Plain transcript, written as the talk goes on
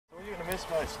miss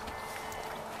most?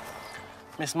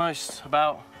 Miss most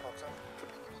about...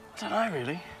 I don't know,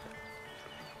 really.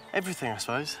 Everything, I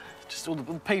suppose. Just all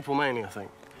the people, mainly, I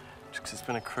think. Just because it's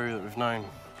been a crew that we've known,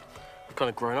 we've kind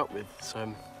of grown up with,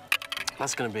 so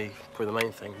that's going to be probably the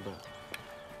main thing, but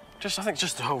I think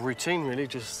just the whole routine, really,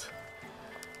 just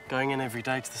going in every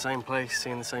day to the same place,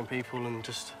 seeing the same people, and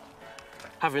just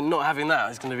not having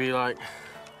that is going to be like,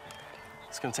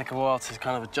 it's going to take a while to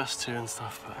kind of adjust to and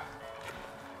stuff, but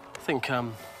I think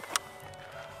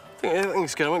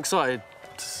it's good. I'm excited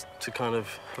to kind of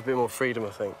have a bit more freedom, I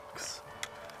think, because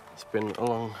it's been a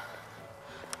long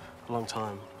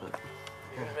time, but...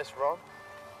 You gonna miss Ron?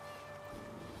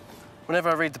 Whenever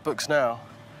I read the books now,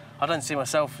 I don't see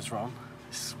myself as Ron.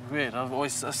 It's weird.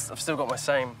 I've still got my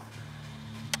same...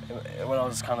 When I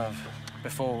was kind of...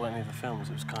 Before any of the films,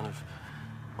 it was kind of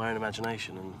my own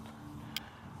imagination, and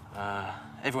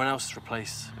everyone else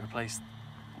replaced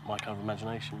my kind of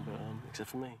imagination, but except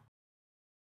for me.